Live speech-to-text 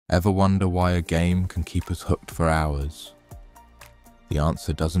Ever wonder why a game can keep us hooked for hours? The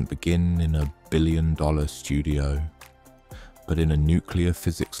answer doesn't begin in a billion-dollar studio, but in a nuclear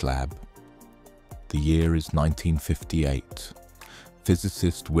physics lab. The year is 1958.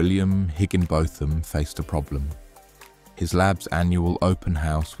 Physicist William Higginbotham faced a problem. His lab's annual open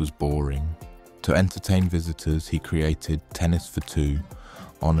house was boring. To entertain visitors, he created Tennis for Two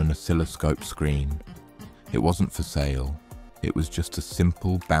on an oscilloscope screen. It wasn't for sale. It was just a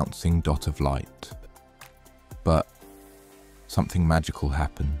simple bouncing dot of light. But something magical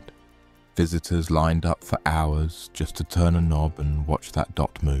happened. Visitors lined up for hours just to turn a knob and watch that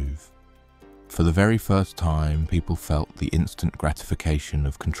dot move. For the very first time, people felt the instant gratification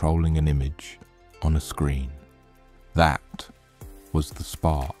of controlling an image on a screen. That was the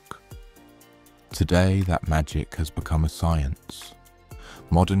spark. Today, that magic has become a science.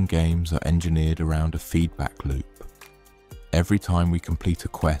 Modern games are engineered around a feedback loop. Every time we complete a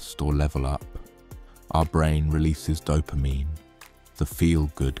quest or level up, our brain releases dopamine, the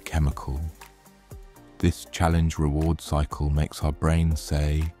feel-good chemical. This challenge-reward cycle makes our brain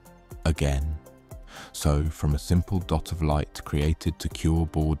say, again. So, from a simple dot of light created to cure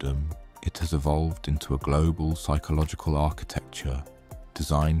boredom, it has evolved into a global psychological architecture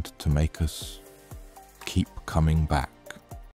designed to make us keep coming back.